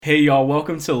Hey y'all,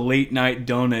 welcome to Late Night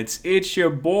Donuts. It's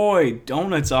your boy,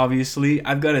 Donuts, obviously.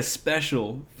 I've got a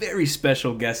special, very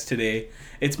special guest today.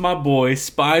 It's my boy,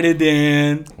 Spider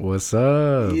Dan. What's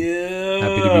up? Yeah.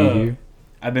 Happy to be here.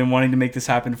 I've been wanting to make this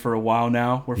happen for a while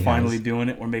now. We're Yes. finally doing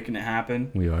it. We're making it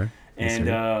happen. We are. Yes, And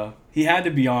sir. he had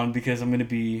to be on because I'm gonna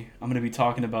be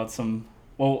talking about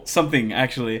something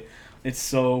actually. It's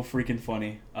so freaking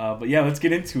funny. But yeah, let's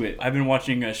get into it. I've been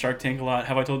watching Shark Tank a lot.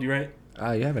 Have I told you right?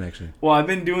 You haven't actually. Well, I've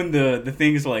been doing the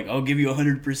things like I'll give you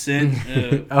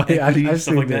 100%. Oh yeah, equity, I've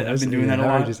stuff seen like that. that. I've been doing that a I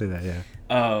lot. heard you say that.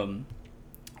 Yeah.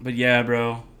 But yeah,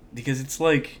 bro, because it's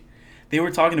like they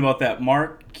were talking about that.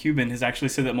 Mark Cuban has actually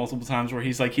said that multiple times, where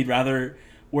he's like he'd rather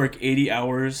work 80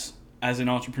 hours as an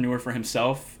entrepreneur for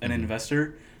himself, an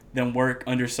investor, than work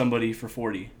under somebody for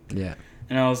 40. Yeah.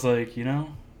 And I was like,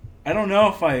 I don't know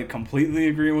if I completely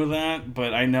agree with that,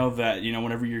 but I know that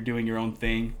whenever you're doing your own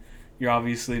thing, you're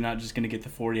obviously not just going to get the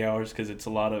 40 hours because it's a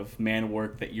lot of man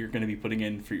work that you're going to be putting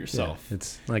in for yourself. Yeah,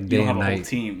 it's like You day don't and have a night. whole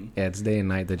team. Yeah, it's day and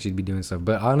night that you'd be doing stuff.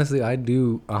 But honestly, I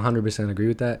do 100% agree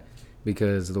with that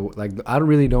because I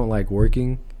really don't like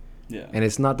working. Yeah. And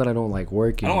it's not that I don't like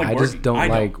working. I don't like I just working. don't I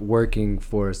don't. like working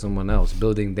for someone else,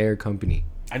 building their company.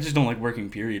 I just don't like working,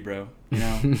 period, bro.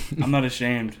 I'm not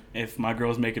ashamed if my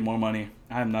girl's making more money.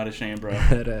 I'm not ashamed, bro.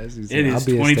 It is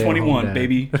 2021,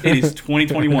 baby. It is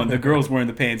 2021. The girl's wearing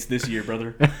the pants this year,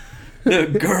 brother. The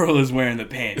girl is wearing the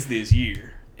pants this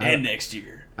year and next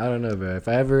year. I don't know, bro. If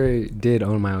I ever did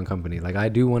own my own company, like I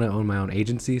do want to own my own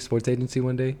agency, sports agency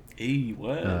one day. Hey,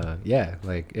 what? Yeah,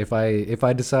 like if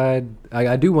I decide,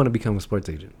 I do want to become a sports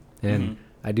agent, and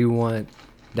I do want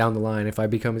down the line, if I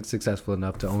become successful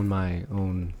enough to own my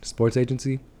own sports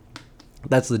agency,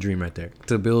 that's the dream right there.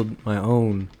 To build my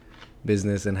own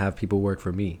business and have people work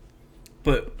for me.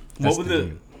 But That's what would the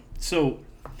dream. So,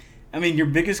 I mean, your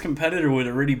biggest competitor would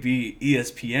already be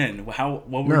ESPN. What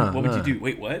would you do?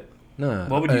 Wait, what? No,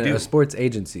 What would you do? A sports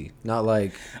agency, not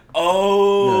like.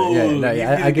 Oh, No, you'd be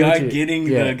I the get what guy you- getting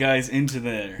yeah. the guys into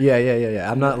there. Yeah.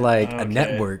 I'm not like a Okay.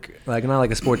 network, like not like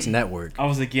a sports network. I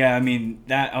was like, yeah, I mean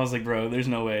that. I was like, bro, there's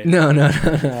no way. No,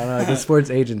 like a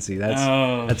sports agency.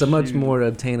 That's a much shoot. more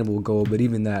obtainable goal, but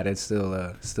even that, it's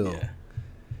still Yeah.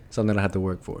 something I have to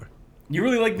work for. You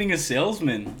really like being a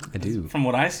salesman. I do. From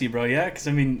what I see, bro. Yeah, because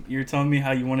I mean, you're telling me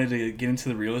how you wanted to get into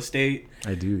the real estate,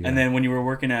 I do. Yeah. and then when you were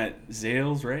working at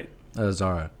Zales, right?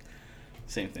 Zara.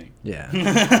 Same thing. Yeah.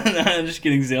 I'm just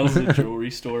kidding. Zales is a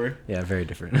jewelry store. Yeah, very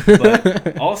different.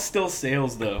 But all still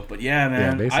sales though. But yeah,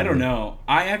 man, I basically. don't know.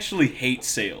 I actually hate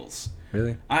sales.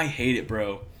 Really? I hate it,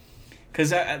 bro.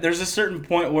 Because there's a certain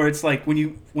point where it's like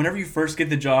whenever you first get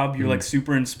the job, you're like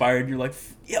super inspired. You're like,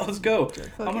 yeah, let's go.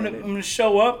 I'm gonna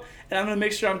show up and I'm gonna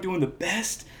make sure I'm doing the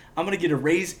best. I'm gonna get a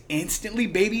raise instantly,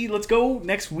 baby. Let's go.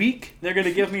 Next week they're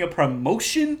gonna give me a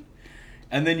promotion,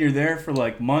 and then you're there for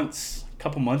like months. A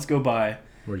couple months go by,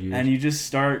 and you just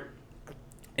start.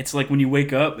 It's like when you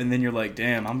wake up and then you're like,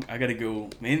 damn, I gotta go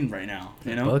in right now.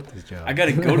 Fuck this job. I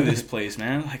gotta go to this place,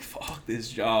 man. Like, fuck this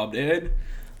job, dude.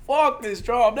 Fuck this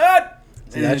job, dad.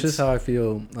 See, that's just how I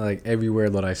feel like everywhere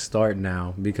that I start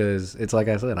now, because it's like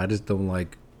I said, I just don't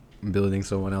like building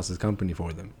someone else's company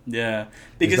for them. Yeah,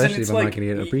 because Especially then it's if I'm not like gonna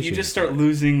get you appreciated just start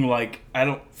losing. Like, I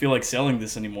don't feel like selling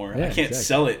this anymore. Yeah, I can't exactly.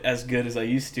 sell it as good as I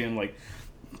used to. And like,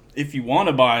 if you want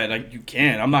to buy it, like you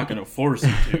can. I'm not gonna force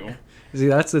you to. See,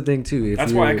 that's the thing too.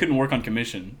 That's why I couldn't work on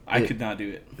commission. I could not do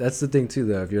it. That's the thing too,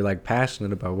 though. If you're like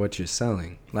passionate about what you're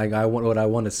selling, like what I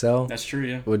want to sell. That's true.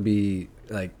 Yeah. Would be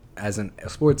like as a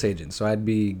sports agent. So I'd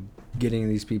be getting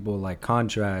these people like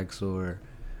contracts or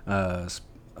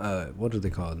what are they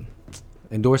called?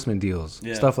 Endorsement deals,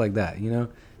 stuff like that.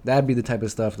 That'd be the type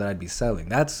of stuff that I'd be selling.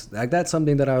 That's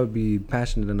something that I would be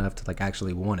passionate enough to like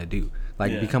actually want to do.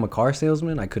 Like become a car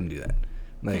salesman, I couldn't do that.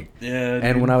 Like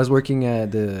and when I was working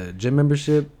at the gym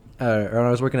membership, or when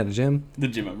I was working at the gym,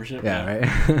 membership. yeah,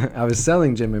 right. I was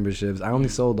selling gym memberships. I only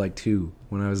sold like 2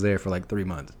 when I was there for like 3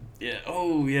 months. Yeah.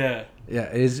 Oh yeah. Yeah,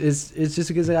 it's just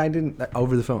because I didn't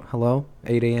over the phone. Hello,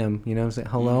 8 a.m. You know what I'm saying?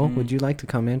 Hello, would you like to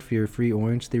come in for your free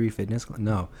Orange Theory fitness class?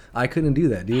 No, I couldn't do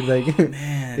that, dude. Like,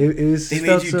 man, it was. They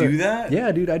made you do that?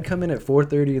 Yeah, dude. I'd come in at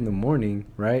 4:30 in the morning,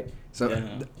 right? So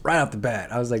right off the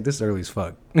bat, I was like, this is early as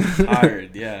fuck.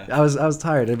 Tired, yeah. I was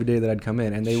tired every day that I'd come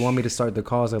in, and they want me to start the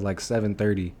calls at like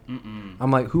 7:30.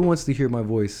 I'm like, who wants to hear my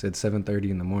voice at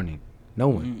 7:30 in the morning? No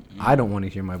one. I don't want to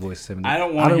hear my voice at 7:30. I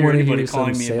don't want to hear anybody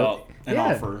calling me some about an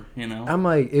offer. I'm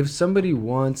like, if somebody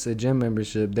wants a gym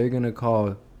membership, they're gonna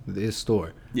call this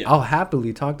store. Yeah. I'll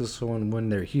happily talk to someone when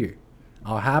they're here.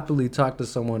 I'll happily talk to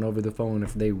someone over the phone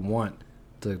if they want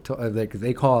like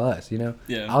they call us, you know.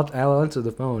 Yeah. I'll answer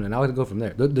the phone and I'll go from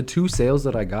there. The 2 sales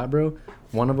that I got, bro,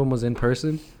 one of them was in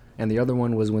person, and the other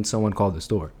one was when someone called the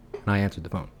store and I answered the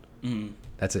phone.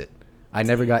 That's it. I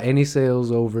never got any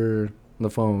sales over the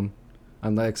phone,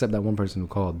 except that one person who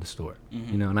called the store,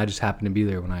 you know, and I just happened to be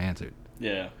there when I answered.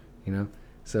 Yeah. You know,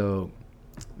 so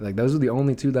like those are the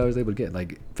only 2 that I was able to get,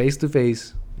 like face to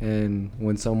face, and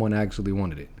when someone actually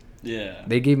wanted it. Yeah.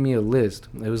 They gave me a list.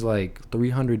 It was like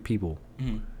 300 people.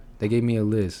 They gave me a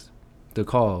list to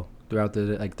call throughout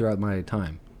my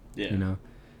time. Yeah. You know,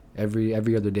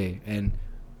 every other day, and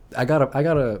I got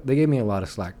a. They gave me a lot of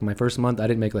slack. My first month, I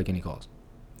didn't make like any calls.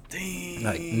 Dang.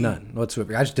 Like none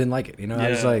whatsoever. I just didn't like it. You know,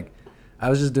 Yeah. I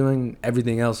was just doing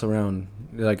everything else around.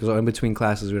 Like, so in between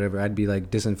classes or whatever, I'd be like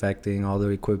disinfecting all the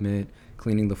equipment,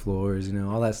 cleaning the floors, you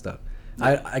know, all that stuff.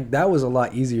 I that was a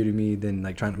lot easier to me than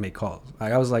like trying to make calls.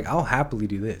 Like, I was like, I'll happily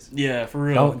do this. Yeah, for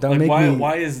real. Don't like, make me.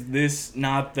 Why is this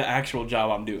not the actual job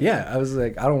I'm doing? Yeah, I was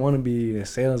like, I don't want to be a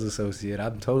sales associate.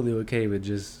 I'm totally okay with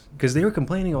just because they were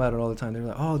complaining about it all the time. They were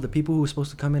like, oh, the people who were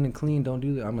supposed to come in and clean don't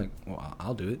do that. I'm like, well,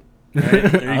 I'll do it.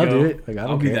 Right, there you I'll go. do it. Like, I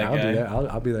don't be care. that I'll guy. do that.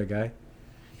 I'll be that guy.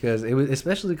 Because it was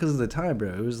especially because of the time, bro.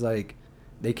 It was like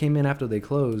they came in after they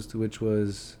closed, which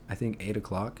was I think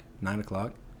 8:00,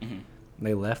 9:00.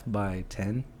 They left by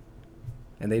 10,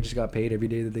 and they just got paid every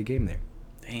day that they came there.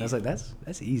 Damn. I was like,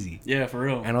 that's easy. Yeah, for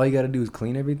real. And all you got to do is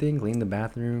clean everything, clean the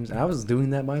bathrooms. And I was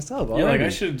doing that myself already. Yeah, like I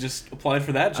should have just applied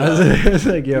for that I job. was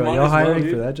like, yo, Might y'all as well, hiring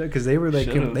dude. for that job? Because they were like,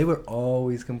 Should've. they were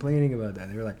always complaining about that.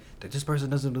 They were like, this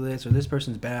person doesn't do this, or this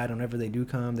person's bad. Whenever they do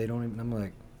come, they don't even. I'm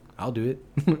like, I'll do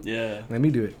it. Yeah. Let me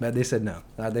do it. But they said no.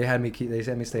 They had me. They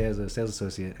said me stay as a sales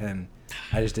associate, and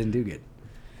I just didn't do good.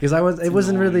 Because it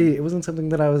wasn't something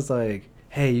that I was like,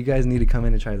 hey, you guys need to come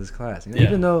in and try this class. You know, Yeah.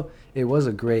 even though it was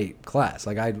a great class,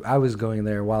 like I was going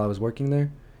there while I was working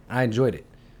there, I enjoyed it.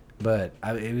 But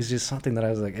it was just something that I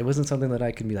was like, it wasn't something that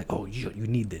I could be like, oh, you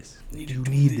need this. You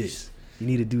need this. You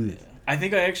need to do this. I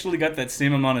think I actually got that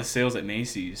same amount of sales at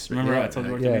Macy's. Remember Yeah, I told you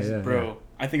I worked yeah, at Macy's? yeah, Bro, yeah.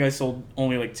 I think I sold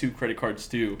only like 2 credit cards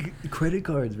too. Credit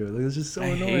cards, bro. It was just so I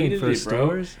annoying hated for it, bro.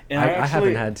 stores. And I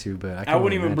haven't had to, but I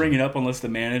wouldn't even bring it up unless the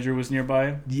manager was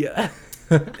nearby. Yeah.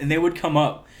 And they would come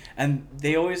up, and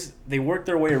they work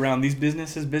their way around these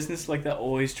businesses like that.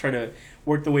 Always try to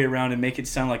work the way around and make it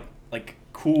sound like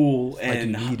cool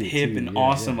and you need it hip too. and Yeah,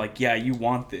 awesome. yeah. Like, yeah, you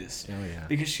want this. Oh yeah.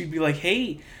 Because she'd be like,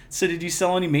 hey, so did you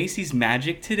sell any Macy's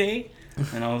Magic today?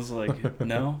 And I was like,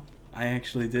 no, I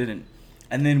actually didn't.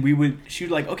 And then she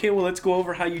would like, okay, well, let's go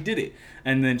over how you did it.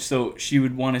 And then so she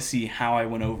would want to see how I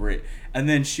went over it. And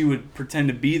then she would pretend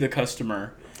to be the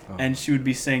customer, and she would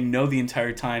be saying no the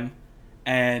entire time.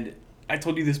 And I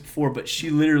told you this before, but she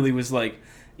literally was like,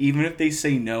 even if they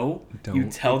say no, you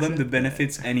Don't tell them the accept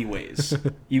benefits anyways.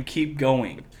 You keep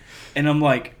going. And I'm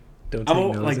like, Don't take no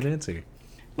like, as an answer.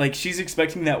 like she's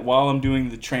expecting that while I'm doing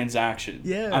the transaction.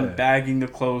 Yeah. I'm bagging the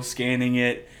clothes, scanning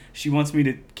it. She wants me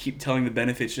to keep telling the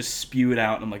benefits, just spew it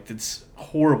out. And I'm like, that's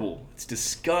horrible. It's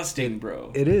disgusting,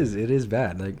 bro. It is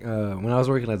bad. Like when I was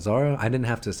working at Zara, I didn't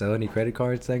have to sell any credit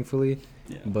cards, thankfully.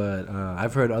 Yeah. But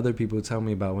I've heard other people tell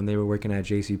me about when they were working at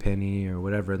JCPenney or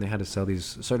whatever, and they had to sell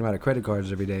these certain amount of credit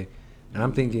cards every day. And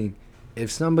I'm thinking, if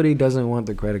somebody doesn't want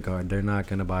the credit card, they're not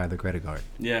gonna buy the credit card.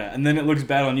 Yeah, and then it looks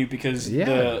bad on you because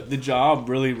the job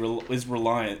really is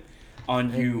reliant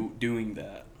on you doing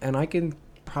that. And I can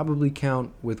probably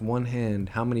count with one hand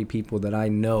how many people that I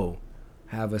know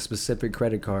have a specific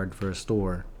credit card for a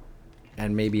store,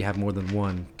 and maybe have more than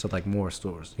one to like more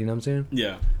stores. You know what I'm saying?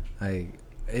 Yeah.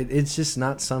 It's just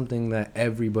not something that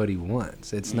everybody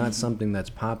wants. It's not something that's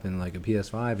popping like a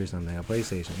PS5 or something, a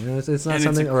PlayStation. You know, it's not And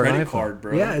something it's a or an credit iPhone. card,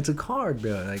 bro. Yeah, it's a card,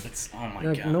 bro. Like, It's oh my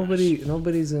like gosh.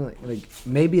 nobody's in like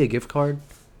maybe a gift card.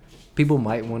 People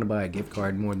might want to buy a gift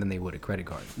card more than they would a credit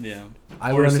card. Yeah.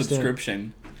 I or would a understand.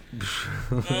 subscription.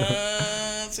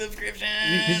 Subscription.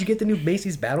 Did you get the new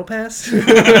Macy's Battle Pass?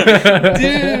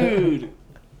 Dude,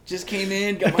 just came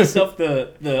in, got myself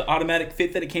the automatic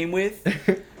fit that it came with.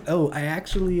 Oh, I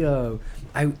actually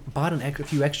I bought a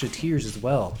few extra tiers as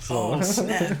well. So. Oh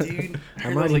snap, dude! I I'm heard it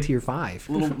was, already like, tier 5.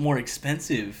 a little more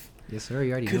expensive. Yes, sir.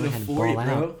 You already know Couldn't I had to afford it, ball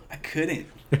bro. out. I couldn't.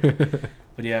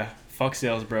 But yeah, fuck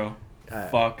sales, bro.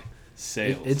 Fuck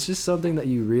sales. It's just something that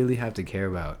you really have to care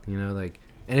about, you know, like,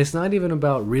 and it's not even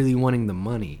about really wanting the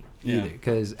money either,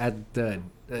 because at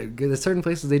certain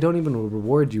places they don't even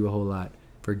reward you a whole lot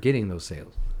for getting those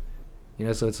sales, you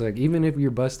know. So it's like, even if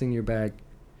you're busting your back,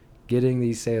 getting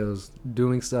these sales,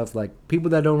 doing stuff like people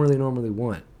that don't really normally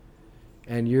want,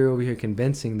 and you're over here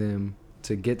convincing them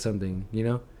to get something, you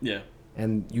know. Yeah.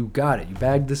 And you got it, you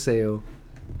bagged the sale,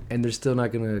 and they're still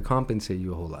not gonna compensate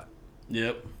you a whole lot.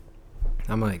 Yep.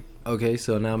 I'm like, okay,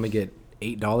 so now I'm gonna get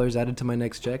 $8 added to my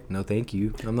next check. No, thank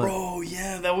you. I'm not. Bro,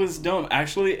 yeah, that was dumb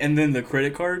actually. And then the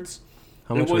credit cards,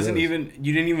 How much it wasn't even.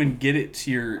 You didn't even get it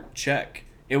to your check.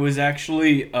 It was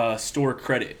actually store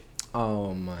credit.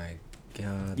 Oh my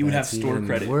god. You would have store even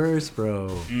credit. Worse, bro.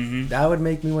 Mm-hmm. That would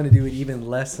make me want to do it even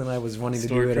less than I was wanting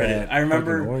Store to do credit. it at I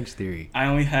remember Orange Theory. I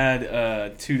only had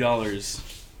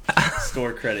 $2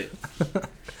 store credit.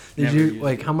 Did you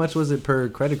like? How much was it per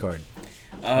credit card?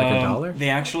 Like $1? They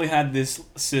actually had this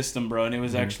system, bro, and it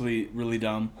was actually really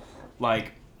dumb.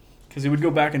 Like, because it would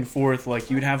go back and forth. Like,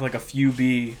 you would have like a few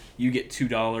B, you get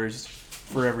 $2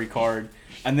 for every card,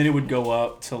 and then it would go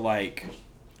up to like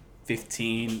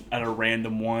 15 at a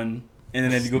random one, and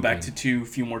then it'd go back to 2 a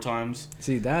few more times.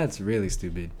 See, that's really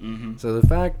stupid. Mm-hmm. So the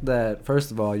fact that, first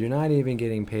of all, you're not even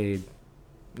getting paid,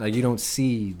 like you don't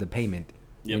see the payment,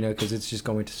 you know, because it's just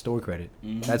going to store credit.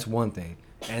 Mm-hmm. That's one thing.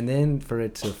 And then for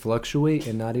it to fluctuate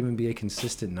and not even be a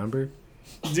consistent number.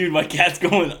 Dude, my cat's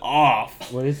going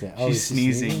off. What is that? Oh, She's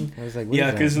sneezing. I was like, what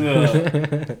yeah, because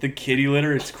the kitty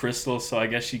litter, it's crystal, so I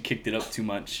guess she kicked it up too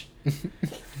much.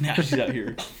 Now she's out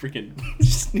here freaking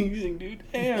sneezing, dude.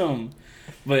 Damn.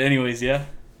 But anyways, yeah.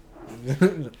 All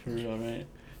right.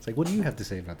 It's like, what do you have to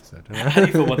say about this? How do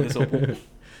you feel about this, Opal?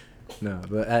 No,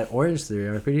 but at Orange Theory,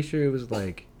 I'm pretty sure it was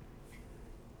like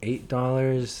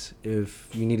 $8 if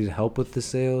you needed help with the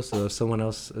sale. So if someone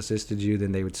else assisted you,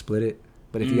 then they would split it.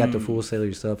 But if you got the full sale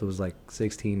yourself, it was like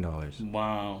 $16.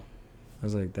 Wow. I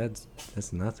was like, that's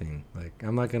nothing. Like,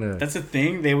 I'm not gonna. That's a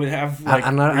thing they would have. Like,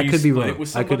 I'm not. I could be wrong. With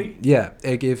somebody? Yeah.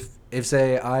 Like if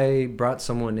say I brought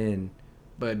someone in,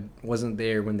 but wasn't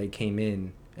there when they came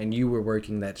in, and you were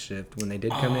working that shift when they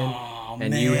did come in,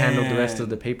 and you handled the rest of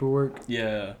the paperwork.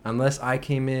 Yeah. Unless I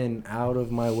came in out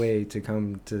of my way to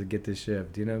come to get this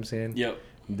shift, you know what I'm saying? Yep.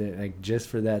 Like just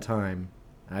for that time,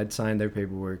 I'd sign their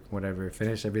paperwork, whatever,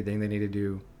 finish everything they need to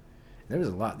do. There was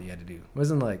a lot that you had to do. It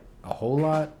wasn't like a whole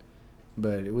lot,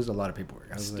 but it was a lot of paperwork.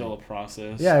 I was Still like, a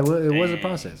process. Yeah, it was a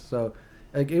process. So,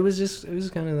 like, it was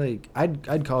kind of like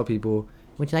I'd call people.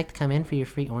 Would you like to come in for your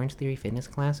free Orange Theory fitness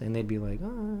class? And they'd be like,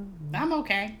 oh, I'm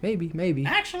okay. Maybe.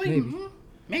 Actually,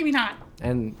 maybe not.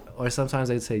 And or sometimes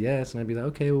they'd say yes, and I'd be like,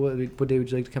 okay, well, what day would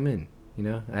you like to come in? You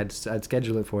know, I'd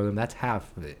schedule it for them. That's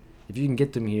half of it. If you can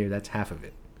get them here, that's half of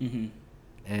it. Mm-hmm.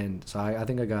 And so I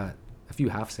think I got a few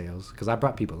half sales because I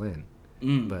brought people in.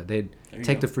 But they'd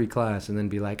take the free class and then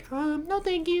be like, no,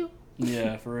 thank you.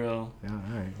 Yeah, for real. Yeah, all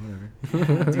right,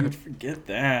 whatever. Yeah, dude, forget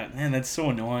that. Man, that's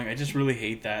so annoying. I just really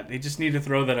hate that. They just need to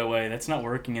throw that away. That's not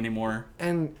working anymore.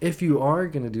 And if you are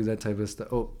going to do that type of stuff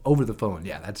over the phone,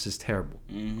 yeah, that's just terrible.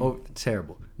 Mm-hmm. Oh,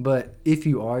 terrible. But if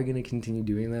you are going to continue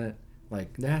doing that,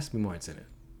 like, there has to be more incentive.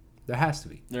 There has to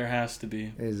be. There has to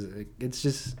be. It's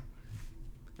just...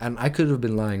 And I could have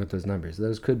been lying with those numbers.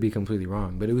 Those could be completely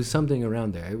wrong. But it was something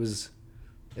around there. It was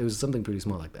something pretty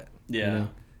small like that. Yeah. You know?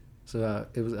 So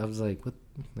I was like, what?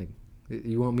 Like,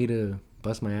 you want me to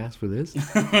bust my ass for this?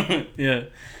 Yeah.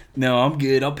 No, I'm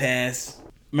good. I'll pass.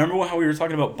 Remember how we were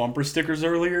talking about bumper stickers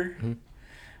earlier? Mm-hmm.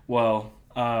 Well,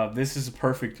 this is a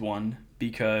perfect one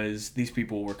because these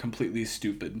people were completely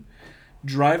stupid.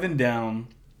 Driving down,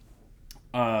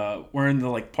 we're in the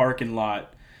like parking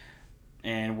lot,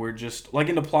 and we're just like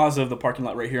in the plaza of the parking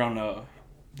lot right here on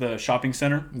the shopping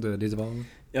center. The Days of Autumn?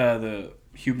 The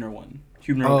Hubner one.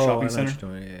 Hubner Shopping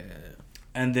Center. Yeah.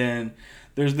 And then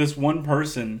there's this one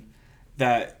person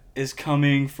that is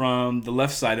coming from the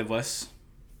left side of us,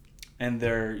 and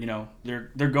they're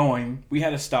going. We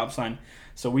had a stop sign,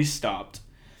 so we stopped,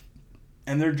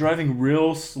 and they're driving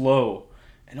real slow,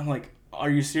 and I'm like,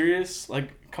 are you serious?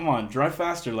 Like, come on, drive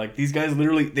faster. Like, these guys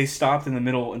literally, they stopped in the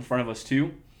middle in front of us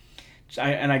too.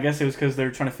 I guess it was because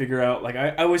they're trying to figure out, like,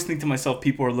 I always think to myself,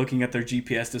 people are looking at their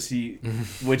GPS to see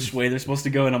which way they're supposed to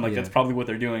go, and I'm like, that's probably what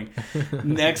they're doing.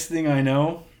 Next thing I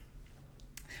know,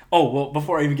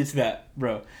 before I even get to that,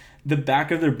 bro, the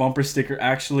back of their bumper sticker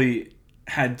actually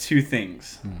had two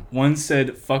things. One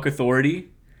said, fuck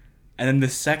authority, and then the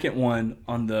second one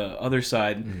on the other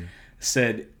side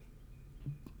said,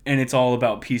 and it's all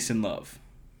about peace and love.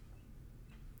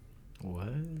 What?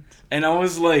 And I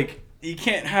was like... You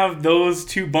can't have those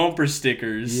two bumper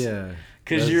stickers. Yeah.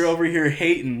 Because you're over here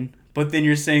hating, but then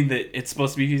you're saying that it's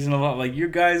supposed to be peace and love. Like, you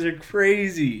guys are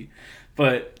crazy.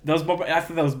 But I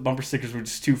thought those bumper stickers were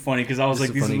just too funny because I was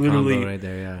like, these are literally right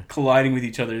there, yeah. colliding with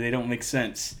each other. They don't make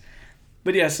sense.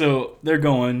 But yeah, so they're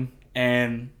going,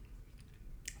 and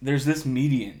there's this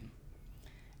median.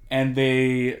 And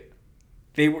they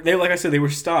like I said, they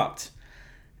were stopped.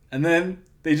 And then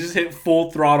they just hit full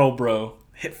throttle, bro.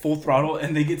 hit full throttle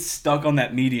and they get stuck on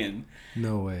that median.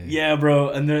 No way. Yeah, bro,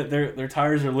 and their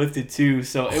tires are lifted too,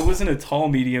 so it wasn't a tall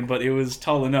median, but it was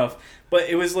tall enough. But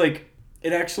it was like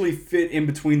it actually fit in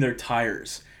between their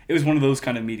tires. It was one of those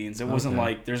kind of medians. It wasn't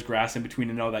like there's grass in between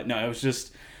and all that. No, it was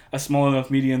just a small enough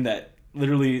median that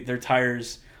literally their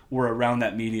tires were around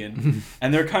that median.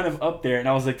 And they're kind of up there, and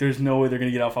I was like, there's no way they're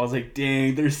going to get off. I was like,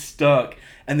 dang, they're stuck.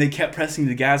 And they kept pressing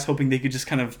the gas, hoping they could just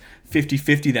kind of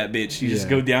 50-50 that bitch. You just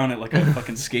go down it like a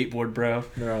fucking skateboard, bro.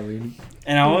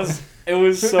 And it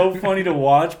was so funny to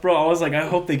watch, bro. I was like, I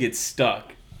hope they get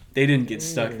stuck. They didn't get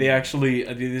stuck. They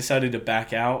decided to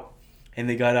back out, and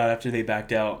they got out after they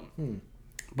backed out.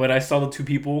 But I saw the two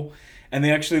people, and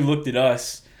they actually looked at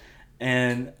us,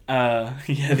 and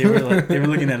they were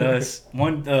looking at us.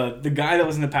 One, the guy that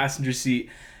was in the passenger seat,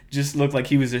 just looked like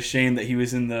he was ashamed that he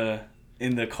was in the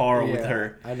car with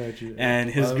her. I know what you. And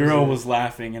his girl was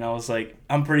laughing, and I was like,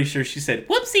 I'm pretty sure she said,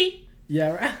 "Whoopsie."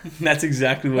 Yeah, right. That's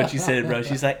exactly what she said, bro.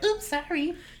 She's like, "Oops,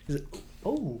 sorry." Like,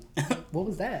 oh, what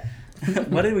was that?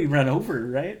 What did we run over,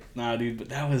 right? Nah, dude, but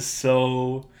that was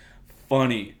so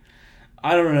funny.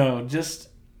 I don't know, just.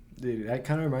 Dude, that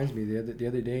kind of reminds me. The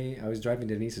other day, I was driving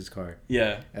Denise's car.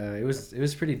 Yeah. It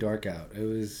was pretty dark out. It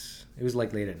was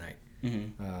like late at night.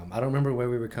 I don't remember where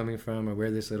we were coming from or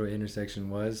where this little intersection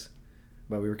was,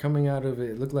 but we were coming out of it.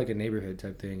 It looked like a neighborhood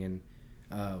type thing, and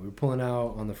we were pulling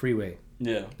out on the freeway.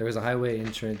 Yeah. There was a highway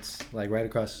entrance like right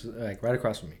across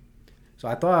from me. So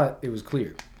I thought it was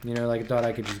clear. You know, like I thought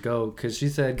I could just go because she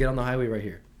said get on the highway right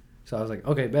here. So I was like,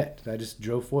 okay, bet. I just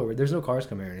drove forward. There's no cars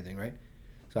coming or anything, right?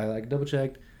 So I like double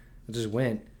checked. I just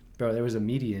went, bro. There was a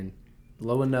median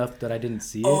low enough that I didn't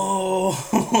see it. Oh,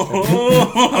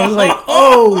 I was like,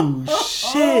 oh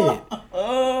shit.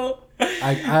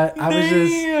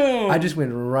 I just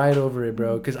went right over it,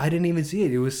 bro, because I didn't even see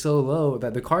it. It was so low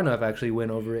that the car nuff actually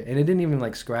went over it, and it didn't even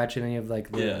like scratch any of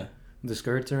like the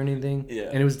skirts or anything. Yeah.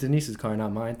 And it was Denise's car,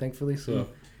 not mine, thankfully. So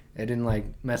it didn't like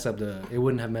mess up it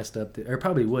wouldn't have messed up or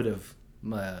probably would have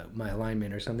my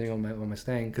alignment or something on my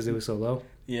Mustang because it was so low.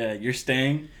 Yeah, your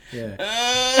Stang. Yeah.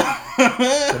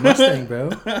 The Mustang,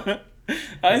 bro.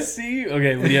 I see.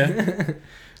 Okay, but yeah.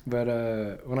 But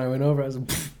when I went over, I was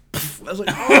like,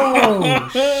 oh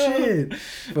shit!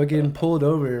 Fucking pulled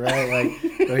over, right?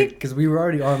 Like, because we were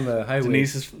already on the highway.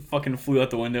 Denise just fucking flew out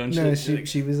the window and shit. No,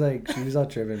 she was all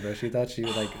tripping, bro. She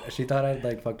thought I'd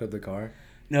like fucked up the car.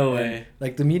 No way. And,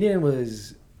 like the median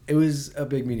was a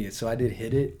big median, so I did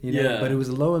hit it, you know, but it was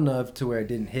low enough to where it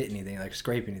didn't hit anything, like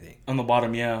scrape anything. On the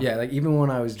bottom, yeah. Yeah, like even when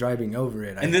I was driving over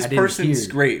it, and this person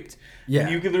scraped. Yeah.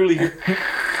 You could literally hear.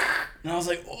 And I was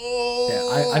like, oh.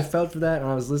 Yeah, I felt for that,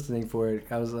 and I was listening for it.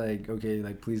 I was like, okay,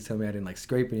 like please tell me I didn't like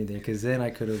scrape anything, because then I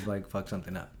could have like fucked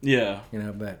something up. Yeah. You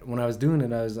know, but when I was doing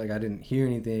it, I was like, I didn't hear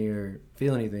anything or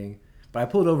feel anything, but I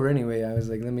pulled over anyway. I was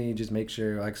like, let me just make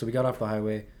sure. Like, so we got off the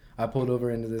highway. I pulled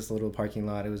over into this little parking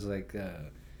lot. It was like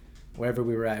wherever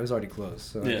we were at, it was already closed.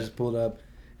 So I just pulled up,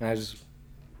 and I just.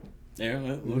 Yeah,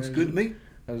 that looks good to me.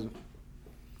 I was.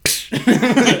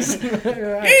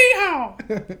 Yeehaw!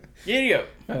 Yeah.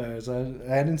 So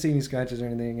I didn't see any scratches or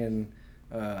anything, and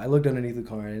I looked underneath the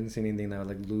car. I didn't see anything that would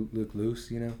like look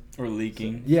loose, you know, or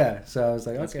leaking. So, yeah, so I was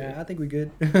like, that's okay, good. I think we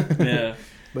good. Yeah.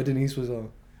 But Denise was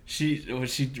all.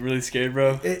 Was she really scared,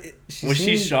 bro? Was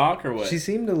she shocked or what? She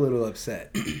seemed a little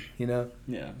upset, you know.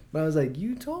 Yeah. But I was like,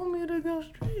 you told me to go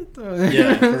straight though.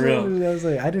 Yeah, for real. I was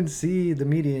like, I didn't see the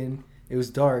median. It was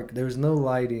dark. There was no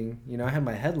lighting. You know, I had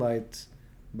my headlights.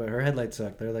 But her headlights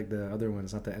suck. They're like the other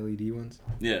ones, not the LED ones.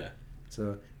 Yeah.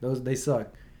 So they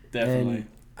suck. Definitely.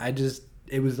 And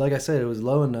it was like I said, it was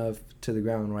low enough to the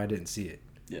ground where I didn't see it.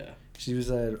 Yeah. She was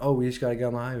like, "Oh, we just gotta get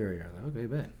on the highway." I was like, "Okay,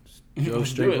 bet." Just go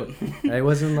straight. And it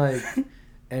wasn't like,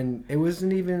 and it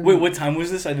wasn't even. Wait, what time was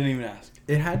this? I didn't even ask.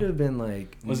 It had to have been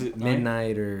like was it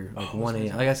midnight or like 1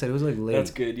 a.m. Like I said, it was like late.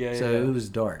 That's good. Yeah. So it was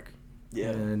dark. Yeah.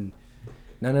 And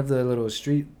none of the little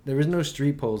street. There was no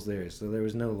street poles there, so there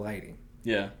was no lighting.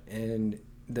 Yeah. And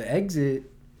the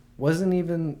exit wasn't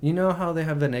even, you know how they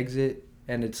have an exit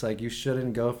and it's like you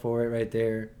shouldn't go for it right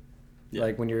there. Yeah.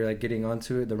 Like when you're like getting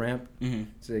onto it, the ramp. Mm-hmm.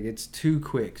 It's like it's too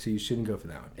quick, so you shouldn't go for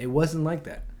that one. It wasn't like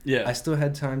that. Yeah. I still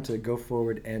had time to go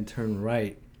forward and turn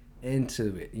right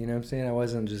into it. You know what I'm saying? I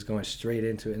wasn't just going straight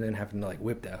into it and then having to like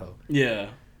whip that hoe. Yeah.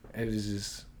 It was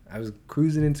just, I was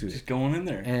cruising into it. Just going in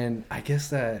there. And I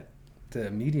guess that the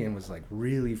median was like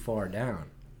really far down.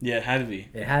 Yeah, it had to be.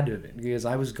 It had to have been because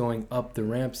I was going up the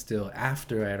ramp still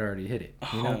after I had already hit it.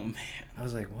 You know? Man! I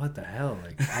was like, "What the hell?"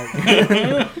 Like,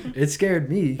 it scared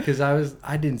me because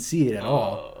I didn't see it at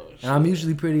all. And I'm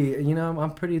usually pretty, you know,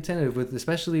 I'm pretty attentive with,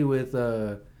 especially with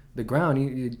the ground.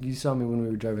 You saw me when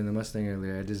we were driving the Mustang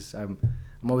earlier.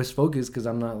 I'm always focused because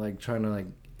I'm not like trying to like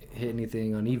hit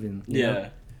anything uneven. You know?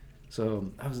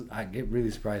 So I get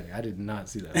really surprised. I did not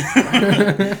see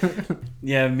that.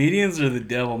 Yeah, medians are the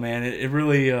devil, man. It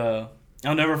really. I'll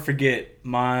never forget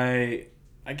I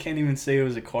can't even say it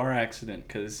was a car accident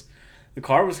because the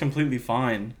car was completely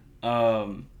fine.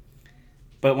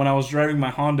 But when I was driving my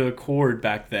Honda Accord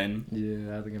back then,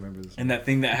 yeah, I think I remember this. And that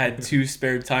thing that had 2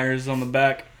 spare tires on the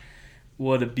back,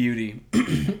 what a beauty.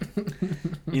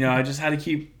 I just had to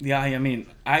keep the eye. I mean,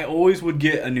 I always would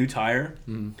get a new tire.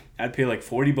 I'd pay like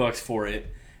 $40 for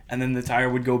it, and then the tire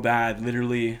would go bad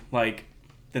literally like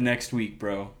the next week,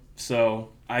 bro. So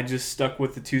I just stuck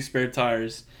with the 2 spare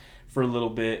tires for a little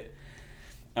bit.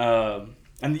 And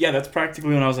yeah, that's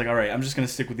practically when I was like, all right, I'm just going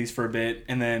to stick with these for a bit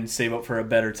and then save up for a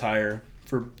better tire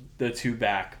for the 2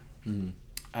 back.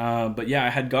 But yeah, I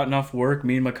had gotten off work.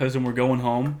 Me and my cousin were going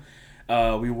home.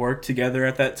 We worked together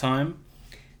at that time,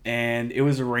 and it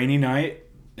was a rainy night,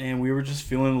 and we were just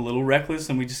feeling a little reckless,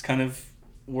 and we just kind of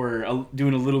were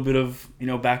doing a little bit of,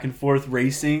 back and forth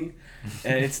racing.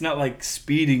 And it's not like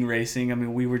speeding racing. I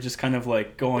mean, we were just kind of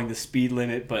like going the speed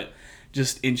limit, but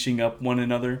just inching up one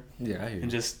another. Yeah, I hear you.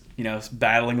 And just,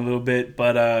 battling a little bit.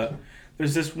 But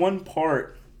there's this one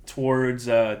part towards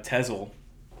Tezel,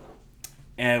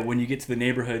 and when you get to the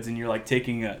neighborhoods and you're like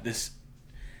taking it's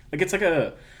like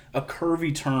a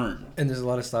curvy turn. And there's a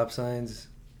lot of stop signs.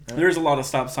 There's a lot of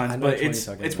stop signs, but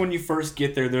it's when you first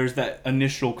get there, there's that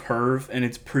initial curve, and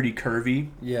it's pretty curvy.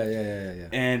 Yeah.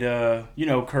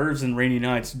 And, curves and rainy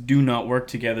nights do not work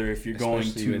together if you're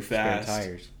going too fast.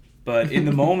 Tires. But in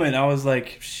the moment, I was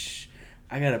like, shh,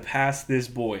 I got to pass this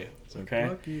boy,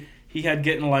 okay? He had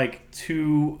getting like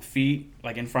 2 feet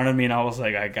like in front of me, and I was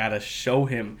like, I got to show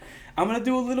him. I'm going to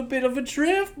do a little bit of a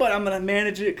drift, but I'm going to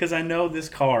manage it because I know this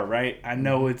car, right? I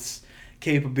know its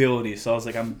capability. So I was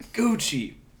like, I'm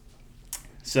Gucci.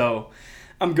 So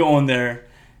I'm going there,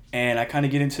 and I kind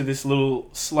of get into this little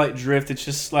slight drift. It's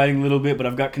just sliding a little bit, but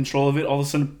I've got control of it. All of a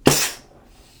sudden,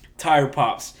 tire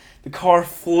pops. The car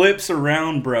flips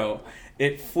around, bro.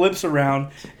 It flips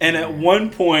around, and at one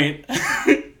point,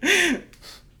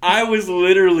 I was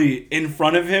literally in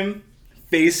front of him,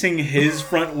 facing his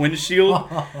front windshield,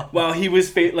 while he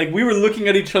was like we were looking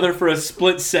at each other for a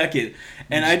split second,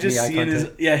 and I just see in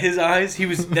his eyes,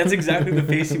 that's exactly the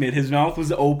face he made. His mouth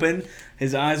was open,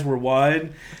 his eyes were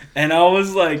wide, and I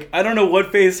was like, I don't know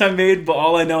what face I made, but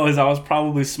all I know is I was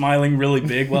probably smiling really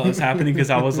big while it was happening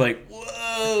because I was like,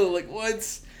 whoa, like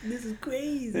this is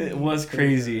crazy. It was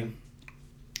crazy.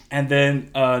 And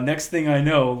then next thing I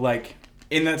know, like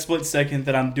in that split second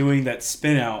that I'm doing that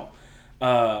spin out,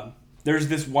 there's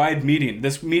this wide median.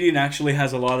 This median actually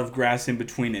has a lot of grass in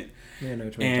between it. Yeah,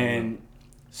 no, and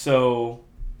so,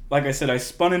 like I said, I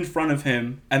spun in front of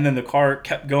him, and then the car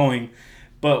kept going.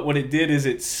 But what it did is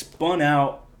it spun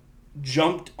out,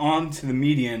 jumped onto the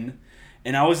median,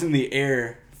 and I was in the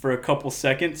air for a couple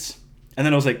seconds, and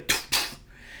then I was like,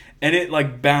 and it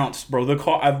like bounced, bro. The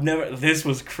car, this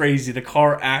was crazy. The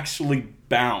car actually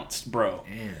bounced, bro.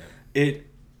 Damn. It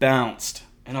bounced,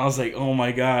 and I was like, oh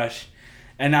my gosh.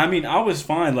 And I mean, I was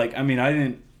fine. Like, I mean, I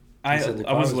didn't. You said the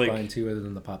car was like, fine too, other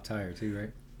than the pop tire too, right?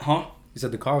 Huh? You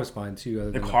said the car was fine too, other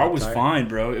than the car was tire. Fine,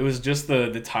 bro. It was just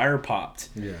the tire popped.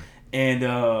 Yeah.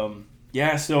 And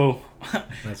yeah, so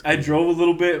I drove a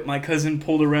little bit. My cousin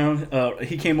pulled around.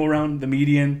 He came around the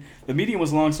median. The median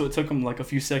was long, so it took him like a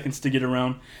few seconds to get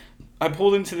around. I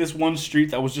pulled into this one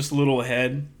street that was just a little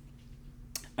ahead.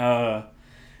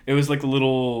 It was like a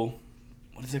little,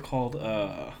 what is it called?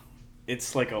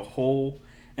 It's like a hole,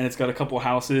 and it's got a couple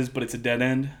houses, but it's a dead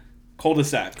end.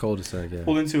 Cul-de-sac. Yeah.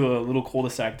 Pulled into a little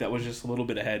cul-de-sac that was just a little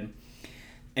bit ahead.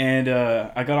 And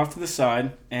I got off to the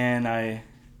side, and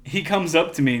he comes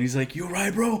up to me, and he's like, "You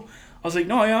alright, bro?" I was like,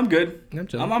 "No, yeah, I'm good.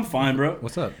 I'm fine, bro."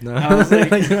 What's up? No. I was like,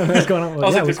 what's going on? I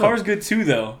was like, the car's good too,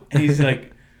 though. And he's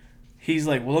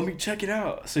like, well, let me check it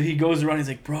out. So he goes around. He's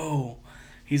like, "Bro,"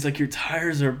 he's like, "your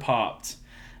tires are popped."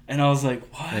 And I was like,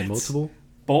 "What?" Like multiple?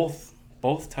 Both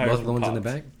tires. Both of the ones in the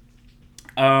back.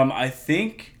 I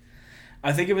think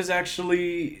it was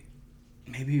actually,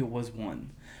 maybe it was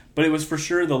one, but it was for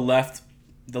sure the left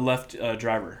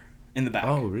driver in the back.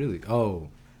 Oh, really? Oh,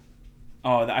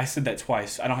 I said that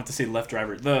twice. I don't have to say left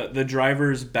driver. The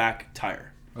driver's back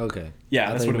tire. Okay.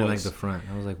 Yeah, that's what it was. Like the front.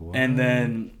 I was like, what? And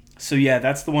then, so yeah,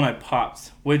 that's the one I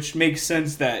popped, which makes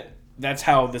sense that's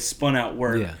how the spun out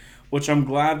worked. Yeah. Which I'm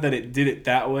glad that it did it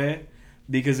that way,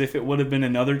 because if it would have been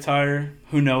another tire,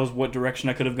 who knows what direction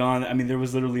I could have gone. I mean, there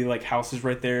was literally like houses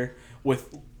right there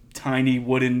with tiny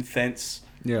wooden fence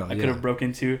I could have broke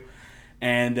into.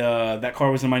 And that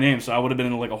car was in my name, so I would have been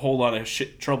in like a whole lot of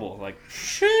trouble. Like,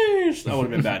 sheesh, that would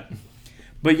have been bad.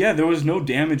 But yeah, there was no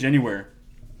damage anywhere.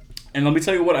 And let me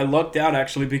tell you what, I lucked out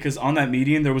actually because on that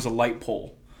median there was a light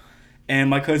pole. And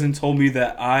my cousin told me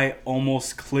that I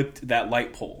almost clipped that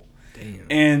light pole. Damn.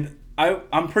 And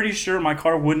I'm pretty sure my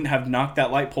car wouldn't have knocked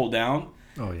that light pole down.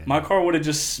 Oh, yeah. My car would have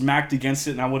just smacked against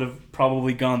it and I would have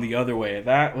probably gone the other way.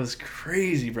 That was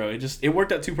crazy, bro. It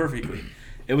worked out too perfectly.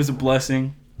 It was a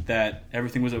blessing that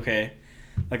everything was okay.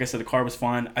 Like I said, the car was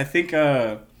fine. I think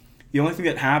the only thing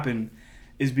that happened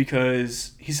is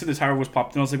because he said the tire was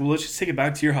popped, and I was like, well, let's just take it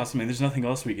back to your house, man. There's nothing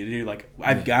else we can do. Like,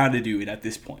 I've got to do it at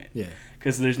this point. Yeah.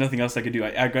 Because there's nothing else I could do.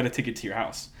 I got to take it to your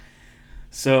house.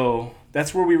 So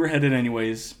that's where we were headed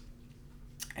anyways.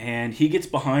 And he gets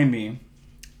behind me,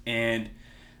 and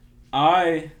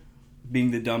I,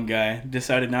 being the dumb guy,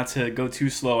 decided not to go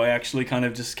too slow. I actually kind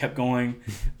of just kept going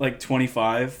like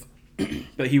 25,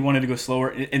 but he wanted to go slower.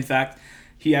 In fact,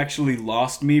 he actually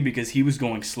lost me because he was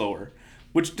going slower.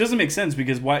 Which doesn't make sense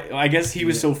because why? I guess he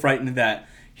was so frightened that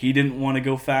he didn't want to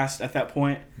go fast at that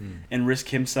point and risk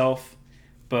himself.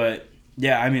 But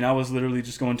yeah, I mean, I was literally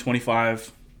just going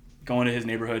 25, going to his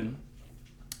neighborhood.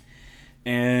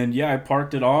 And yeah, I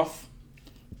parked it off.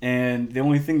 And the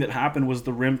only thing that happened was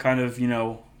the rim kind of,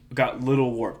 got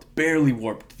little warped. Barely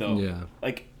warped, though. Yeah.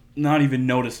 Like, not even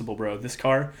noticeable, bro. This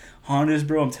car, Hondas,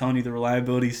 bro, I'm telling you, the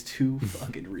reliability is too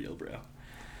fucking real, bro.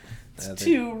 It's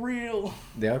too real.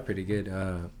 They are pretty good.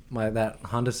 That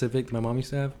Honda Civic my mom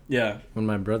used to have. Yeah. When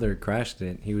my brother crashed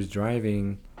it, he was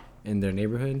driving in their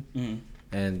neighborhood,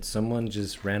 and someone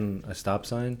just ran a stop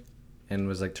sign, and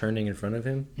was like turning in front of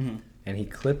him, and he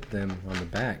clipped them on the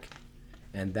back,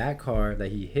 and that car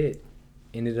that he hit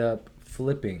ended up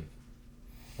flipping.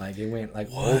 Like it went like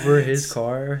over his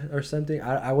car or something.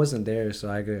 I wasn't there,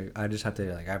 so I just have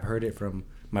to I've heard it from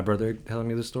my brother telling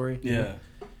me the story. Yeah.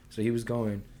 So he was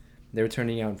going. They were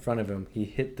turning out in front of him. He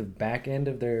hit the back end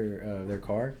of their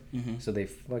car, so they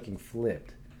fucking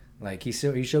flipped. Like he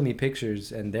showed me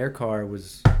pictures, and their car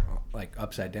was like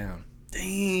upside down.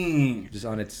 Dang. Just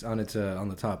on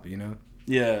the top,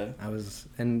 Yeah.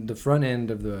 And the front end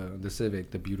of the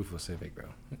Civic, the beautiful Civic, bro.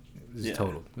 It was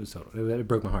total. It was total. It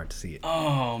broke my heart to see it.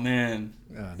 Oh man.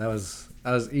 That was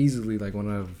easily like one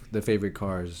of the favorite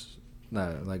cars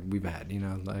that like we've had.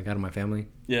 Like out of my family.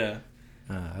 Yeah.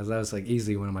 That was like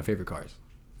easily one of my favorite cars,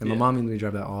 and my mom and me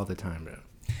drive that all the time, bro.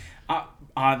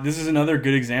 This is another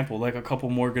good example, like a couple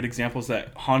more good examples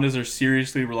that Hondas are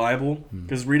seriously reliable.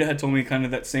 Because Rita had told me kind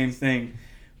of that same thing,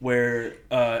 where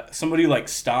somebody like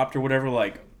stopped or whatever,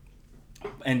 like,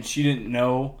 and she didn't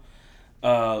know,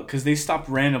 because they stopped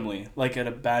randomly, like at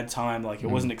a bad time, like it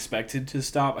wasn't expected to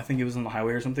stop. I think it was on the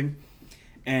highway or something,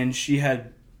 and she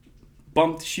had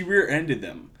she rear-ended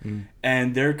them,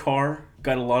 and their car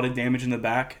got a lot of damage in the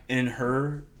back, and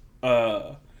her,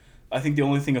 I think the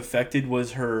only thing affected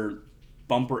was her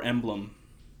bumper emblem.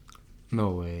 No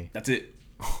way. That's it.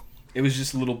 It was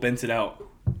just a little bented out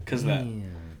because of that.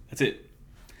 That's it.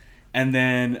 And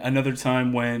then another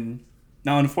time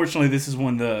now unfortunately this is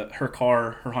when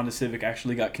her Honda Civic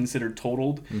actually got considered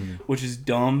totaled, which is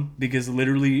dumb because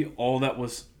literally all that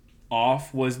was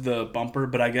off was the bumper,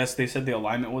 but I guess they said the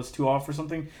alignment was too off or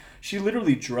something. She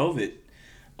literally drove it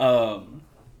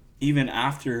even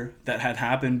after that had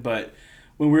happened. But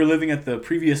when we were living at the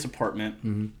previous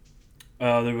apartment,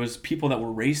 there was people that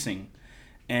were racing,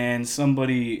 and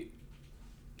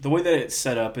the way that it's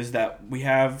set up is that we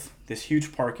have this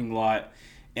huge parking lot,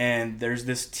 and there's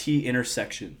this T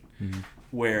intersection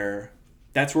where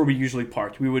that's where we usually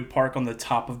parked. We would park on the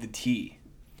top of the T.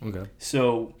 Okay.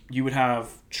 So you would have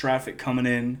traffic coming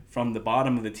in from the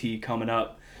bottom of the T coming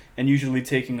up, and usually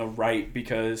taking a right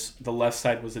because the left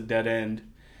side was a dead end.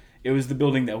 It was the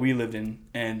building that we lived in,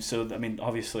 and so, I mean,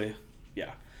 obviously,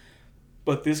 yeah.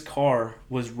 But this car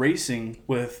was racing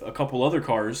with a couple other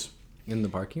cars. In the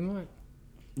parking lot?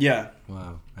 Yeah.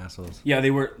 Wow, assholes. Yeah,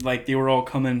 they were all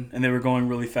coming, and they were going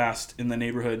really fast in the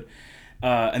neighborhood.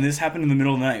 And this happened in the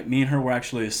middle of the night. Me and her were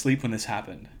actually asleep when this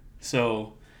happened.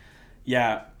 So,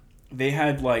 yeah, they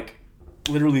had,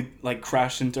 literally,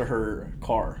 crashed into her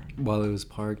car. While it was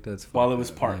parked? While it was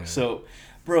parked. Yeah. So,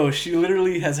 bro, she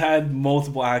literally has had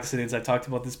multiple accidents. I talked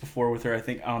about this before with her, I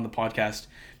think, on the podcast.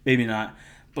 Maybe not.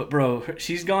 But, bro,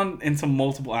 she's gone into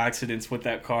multiple accidents with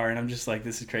that car, and I'm just like,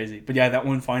 this is crazy. But, yeah, that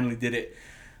one finally did it.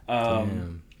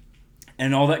 Damn.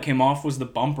 And all that came off was the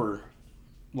bumper.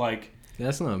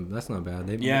 That's not bad.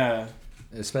 Yeah.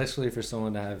 Especially for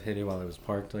someone to have hit it while it was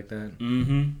parked like that.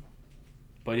 Mm-hmm.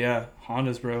 But, yeah,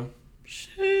 Hondas, bro.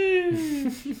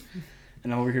 Sheesh.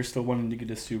 And I'm over here still wanting to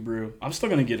get a Subaru. I'm still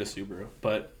going to get a Subaru,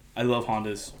 but I love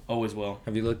Hondas. Always will.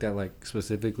 Have you looked at,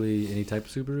 specifically any type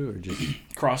of Subaru or just...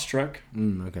 Crosstrek.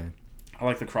 Okay. I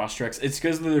like the Crosstreks. It's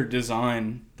because of their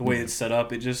design, the way it's set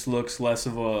up. It just looks less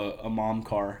of a mom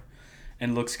car,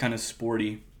 and looks kind of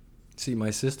sporty. See, my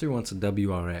sister wants a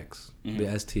WRX,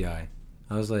 the STI.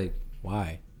 I was like,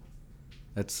 why?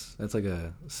 That's like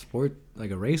a sport,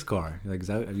 like a race car. Like,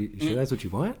 are you sure that's what you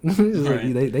want? Right.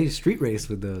 Like, they street race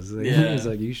with those. Like, yeah. It's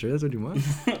like, you sure that's what you want?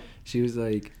 She was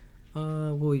like,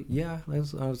 well, yeah. I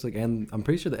was like, and I'm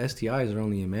pretty sure the STIs are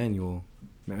only a manual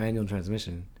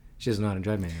transmission. She doesn't know how to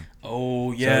drive manual.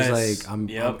 Oh, yes. So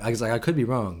I was like, I could be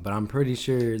wrong, but I'm pretty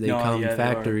sure they come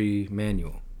factory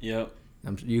manual. Yep.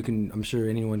 I'm sure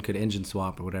anyone could engine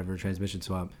swap or whatever, transmission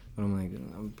swap. But I'm like,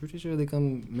 I'm pretty sure they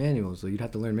come manual, so you'd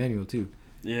have to learn manual too.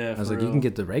 Yeah. I was like, you can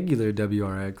get the regular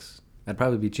WRX. That'd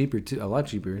probably be cheaper too, a lot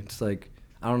cheaper. It's like,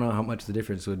 I don't know how much the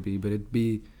difference would be, but it'd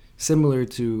be similar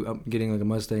to getting like a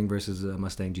Mustang versus a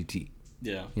Mustang GT.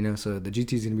 Yeah. You know, so the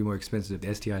GT is gonna be more expensive.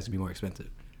 The STI is gonna be more expensive.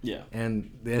 Yeah.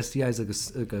 And the STI is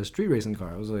like a street racing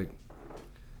car. I was like,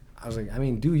 I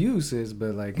mean, do you, sis?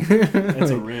 But like, that's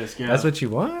a risk. Yeah. That's what you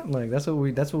want. Like, that's what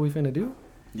we finna do.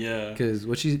 Yeah. Because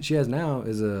what she has now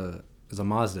is a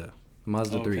Mazda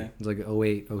 3. Okay. It's like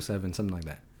 08, 07, something like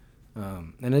that.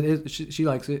 And she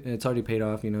likes it, and it's already paid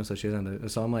off, you know. So she doesn't.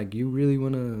 So I'm like, you really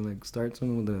wanna like start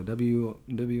something with a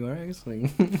WRX, like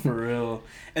for real?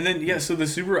 And then so the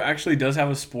Subaru actually does have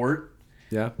a sport.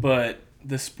 Yeah. But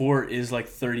the sport is like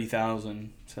 $30,000,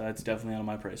 so that's definitely out of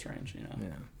my price range, you know.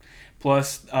 Yeah.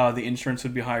 Plus, the insurance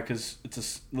would be higher because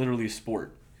it's literally a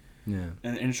sport. Yeah.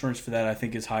 And the insurance for that, I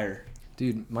think, is higher.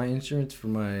 Dude, my insurance for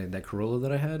that Corolla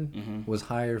that I had was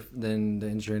higher than the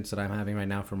insurance that I'm having right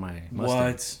now for my Mustang.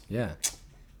 What? Yeah.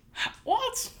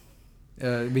 What?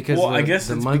 Because I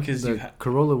guess because the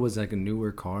Corolla was like a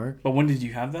newer car. But when did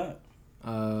you have that?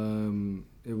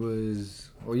 It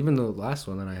was, or even the last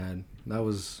one that I had, that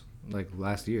was like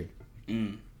last year.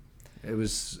 It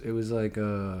was like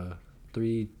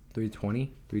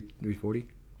 320, 340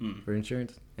 for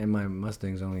insurance, and my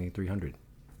Mustang's only 300.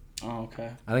 Oh, okay.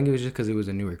 I think it was just because it was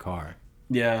a newer car.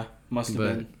 Yeah, must have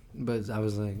been. But I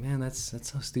was like, man, that's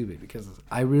so stupid, because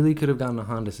I really could have gotten a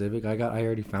Honda Civic. I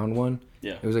already found one.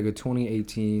 Yeah. It was like a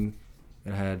 2018.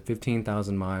 It had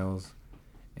 15,000 miles,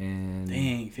 and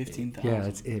dang, 15,000. Yeah,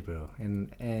 that's it, bro.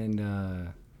 And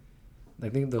I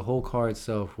think the whole car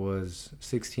itself was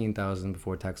 16,000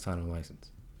 before tax, title, and license.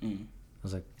 I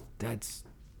was like, that's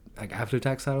like after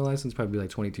tax, title, license, probably like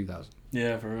 22,000.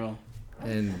 Yeah, for real.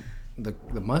 And the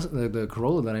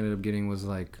Corolla that I ended up getting was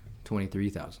like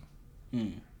 23,000.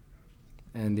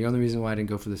 And the only reason why I didn't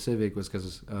go for the Civic was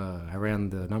because I ran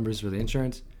the numbers for the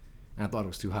insurance, and I thought it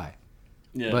was too high.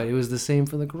 Yeah. But it was the same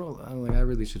for the Corolla. I'm like, I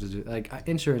really should have like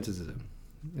insurance is a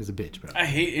bitch, bro. I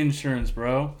hate insurance,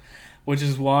 bro, which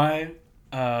is why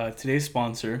today's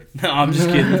sponsor. No, I'm just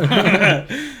kidding.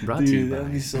 Brought to you by.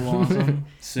 That'd be so awesome.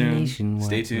 Soon. Nationwide.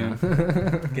 Stay tuned.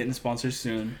 Getting sponsors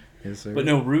soon. Yes, sir. But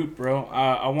no, Root, bro.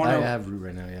 I have Root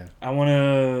right now, yeah. I want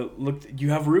to look. You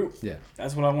have Root? Yeah.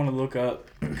 That's what I want to look up.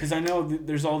 Because I know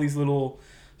there's all these little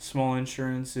small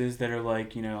insurances that are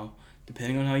like, you know,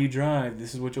 depending on how you drive,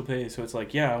 this is what you'll pay. So it's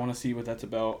like, yeah, I want to see what that's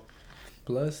about.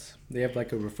 Plus, they have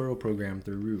like a referral program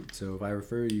through Root. So if I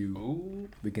refer you,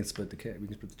 we can split the check.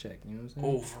 You know what I'm saying?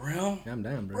 Oh, for real? Yeah, I'm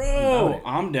down, bro. Bro,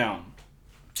 I'm down.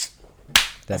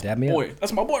 That dab me up?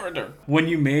 That's my boy right there. When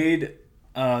you made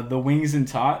the wings and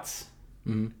tots,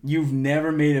 you've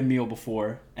never made a meal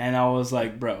before. And I was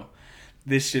like, bro,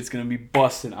 this shit's going to be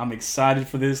busting. I'm excited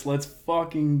for this. Let's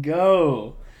fucking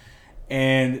go.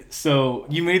 And so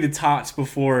you made the tots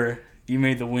before you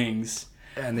made the wings.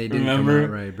 And they didn't come out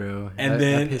right, bro. And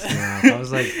then that pissed me off. I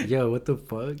was like, yo, what the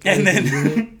fuck? And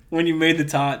then when you made the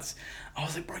tots, I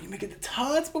was like, bro, you making the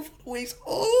tots before the wings?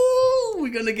 Oh,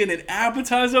 we're going to get an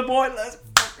appetizer, boy. Let's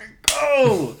fucking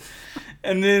go.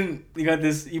 And then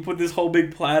you put this whole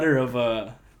big platter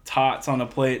of tots on a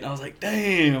plate. And I was like,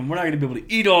 damn, we're not going to be able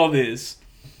to eat all this.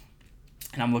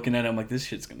 And I'm looking at it. I'm like, this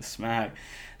shit's going to smack.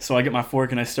 So I get my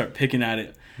fork and I start picking at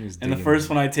it. And the first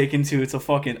one I take into, it's a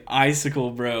fucking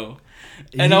icicle, bro.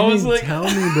 And I was like, tell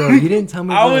me, bro. You didn't tell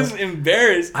me. I was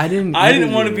embarrassed. I didn't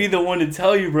want to be the one to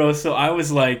tell you, bro. So I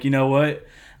was like, you know what?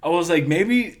 I was like,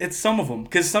 maybe it's some of them,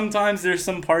 because sometimes there's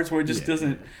some parts where it just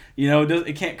doesn't, you know,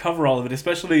 it can't cover all of it,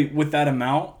 especially with that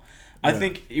amount. I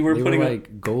think you were putting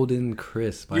like golden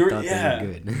crisp. I thought they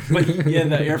were good. But yeah,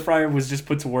 the air fryer was just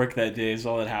put to work that day is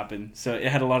all that happened. So it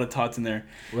had a lot of tots in there.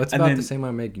 Well, that's about the same I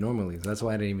make normally. That's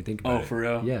why I didn't even think about it. Oh, for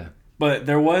real? Yeah. But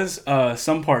there was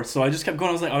some parts, so I just kept going.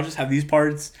 I was like, I'll just have these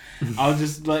parts. I'll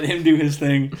just let him do his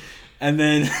thing. And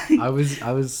then I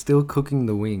was still cooking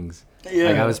the wings. Yeah.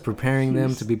 Like I was preparing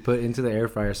them to be put into the air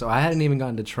fryer. So I hadn't even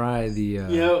gotten to try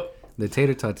the The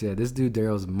tater tots, yeah. This dude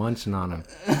Daryl's munching on them.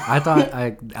 I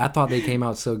thought they came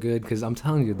out so good because I'm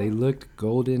telling you, they looked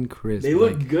golden crisp. They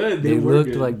looked good. They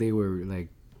looked good. like they were like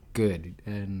good.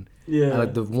 And yeah,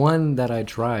 the one that I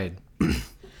tried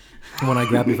when I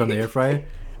grabbed it from the air fryer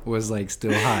was like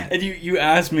still hot. And you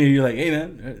asked me, you're like, hey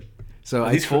man. So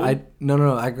I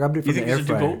grabbed it from the air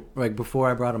fryer. Like before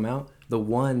I brought them out, the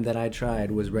one that I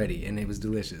tried was ready and it was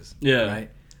delicious. Yeah.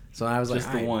 Right. So I was just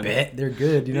like, I bet they're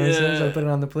good. You know what I'm saying? So I put it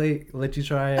on the plate, let you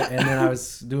try it, and then I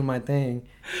was doing my thing,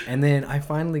 and then I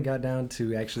finally got down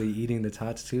to actually eating the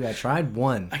tots too. I tried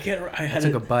one. I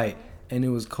took a bite, and it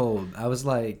was cold. I was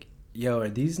like, "Yo, are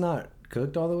these not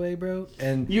cooked all the way, bro?"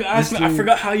 And you asked me. I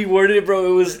forgot how you worded it,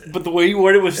 bro. But the way you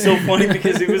worded it was so funny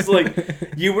because it was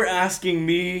like you were asking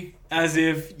me as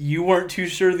if you weren't too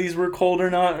sure these were cold or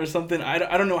not or something. I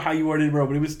don't know how you worded it, bro,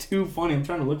 but it was too funny. I'm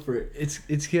trying to look for it. It's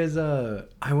because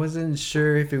I wasn't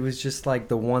sure if it was just like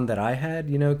the one that I had,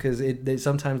 you know, because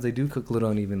sometimes they do cook a little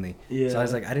unevenly. Yeah. So I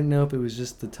was like, I didn't know if it was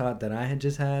just the tot that I had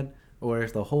just had or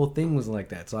if the whole thing was like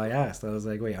that. So I asked. I was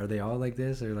like, wait, are they all like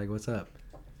this or like what's up?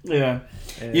 Yeah.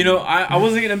 And, you know, I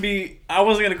wasn't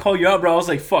gonna call you out, bro. I was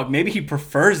like, fuck, maybe he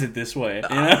prefers it this way.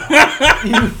 You know?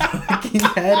 You fucking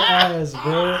head ass,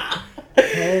 bro.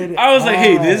 I was like,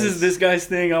 hey, this is this guy's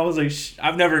thing. I was like,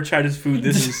 I've never tried his food.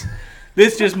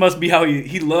 This just must be how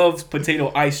he loves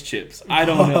potato ice chips. I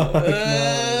don't know.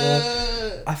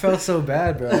 No, I felt so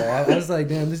bad, bro. I was like,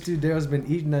 damn, this dude Daryl's been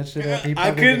eating that shit up. I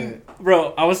couldn't,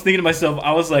 bro. I was thinking to myself,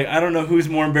 I was like, I don't know who's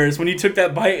more embarrassed when you took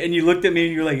that bite and you looked at me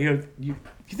and you're like, yo,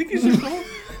 you think these are cold?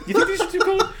 You think these are too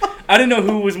cold? I didn't know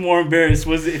who was more embarrassed.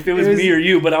 If it was me or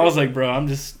you, but I was like, bro, I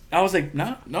was like,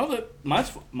 no,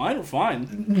 mine are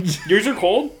fine. Yours are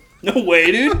cold? No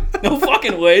way, dude. No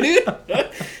fucking way, dude.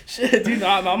 Shit, dude,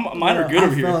 mine are good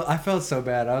over here. I felt so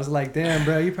bad. I was like, damn,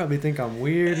 bro, you probably think I'm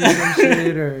weird or some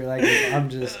shit, or like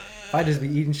if I just be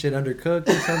eating shit undercooked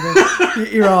or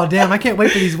something. You're all, damn, I can't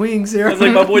wait for these wings here. I was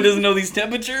like, my boy doesn't know these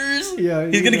temperatures. Yeah,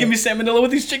 he's gonna give me salmonella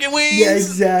with these chicken wings. Yeah,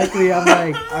 exactly.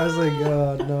 I was like,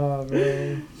 oh no,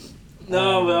 bro.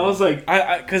 No, but I was like,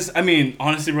 because I mean,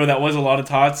 honestly, bro, that was a lot of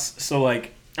tots. So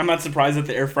like, I'm not surprised that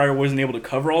the air fryer wasn't able to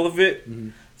cover all of it,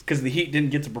 because the heat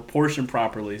didn't get to proportion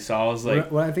properly. So I was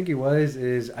like, what I think it was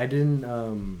is I didn't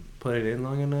put it in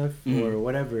long enough or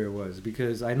whatever it was,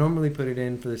 because I normally put it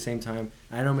in for the same time.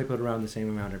 I normally put around the same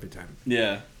amount every time.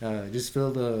 Yeah. Just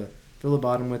fill the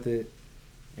bottom with it,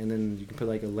 and then you can put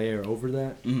like a layer over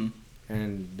that,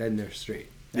 and then they're straight.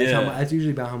 That's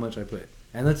usually about how much I put.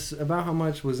 And that's about how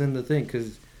much was in the thing,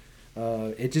 because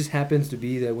it just happens to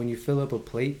be that when you fill up a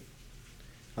plate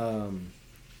and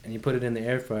you put it in the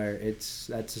air fryer, that's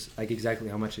just like exactly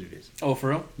how much it is. Oh,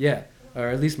 for real? Yeah, or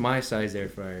at least my size air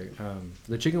fryer.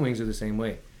 The chicken wings are the same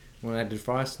way. When I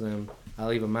defrost them, I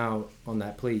leave them out on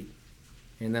that plate,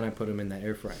 and then I put them in that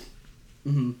air fryer.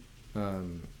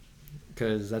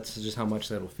 Because that's just how much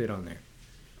that'll fit on there.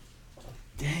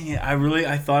 Dang it!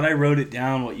 I thought I wrote it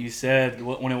down what you said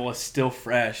when it was still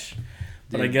fresh,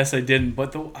 but I guess I didn't.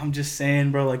 But I'm just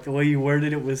saying, bro, like the way you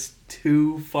worded it was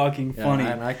too fucking funny.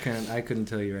 And I couldn't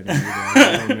tell you right now.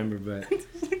 I don't remember, but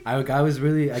I was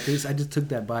really I just took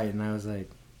that bite and I was like,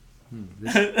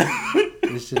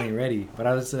 this shit ain't ready. But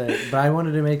I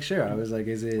wanted to make sure. I was like,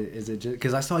 is it just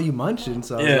because I saw you munching,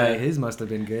 so I was like, his must have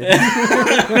been good.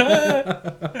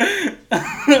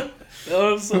 That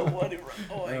was so funny, bro.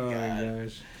 Oh my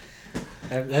gosh.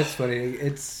 That's funny.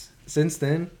 It's since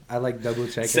then I like double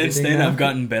check. Since then now. I've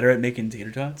gotten better at making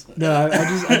tater tots. No,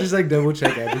 I just like double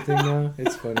check everything now.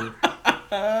 It's funny.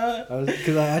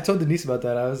 Because I told Denise about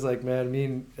that. I was like, man, me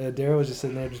and Daryl was just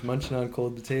sitting there just munching on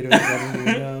cold potatoes. I didn't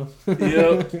even know.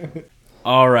 Yep.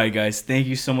 All right, guys. Thank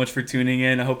you so much for tuning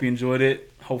in. I hope you enjoyed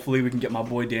it. Hopefully, we can get my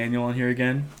boy Daniel on here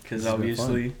again, because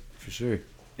obviously, for sure,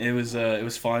 it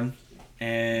was fun.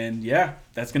 And yeah,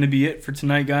 that's gonna be it for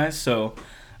tonight, guys. So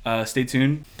stay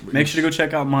tuned. Make sure to go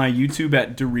check out my YouTube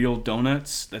at DeReal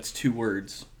Donuts. That's 2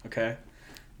 words, okay?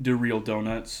 DeReal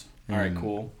Donuts. All right,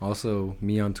 cool. Also,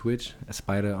 me on Twitch,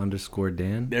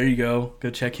 Aspida_Dan. There you go.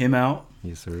 Go check him out.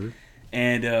 Yes, sir.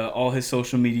 And all his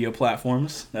social media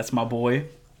platforms. That's my boy.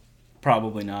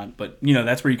 Probably not, but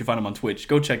that's where you can find him on Twitch.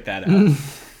 Go check that out.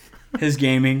 His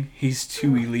gaming, he's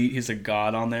too elite. He's a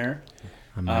god on there.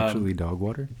 I'm actually dog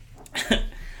water.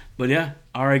 But yeah,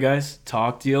 all right, guys.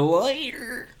 Talk to you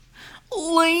later.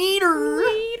 Later.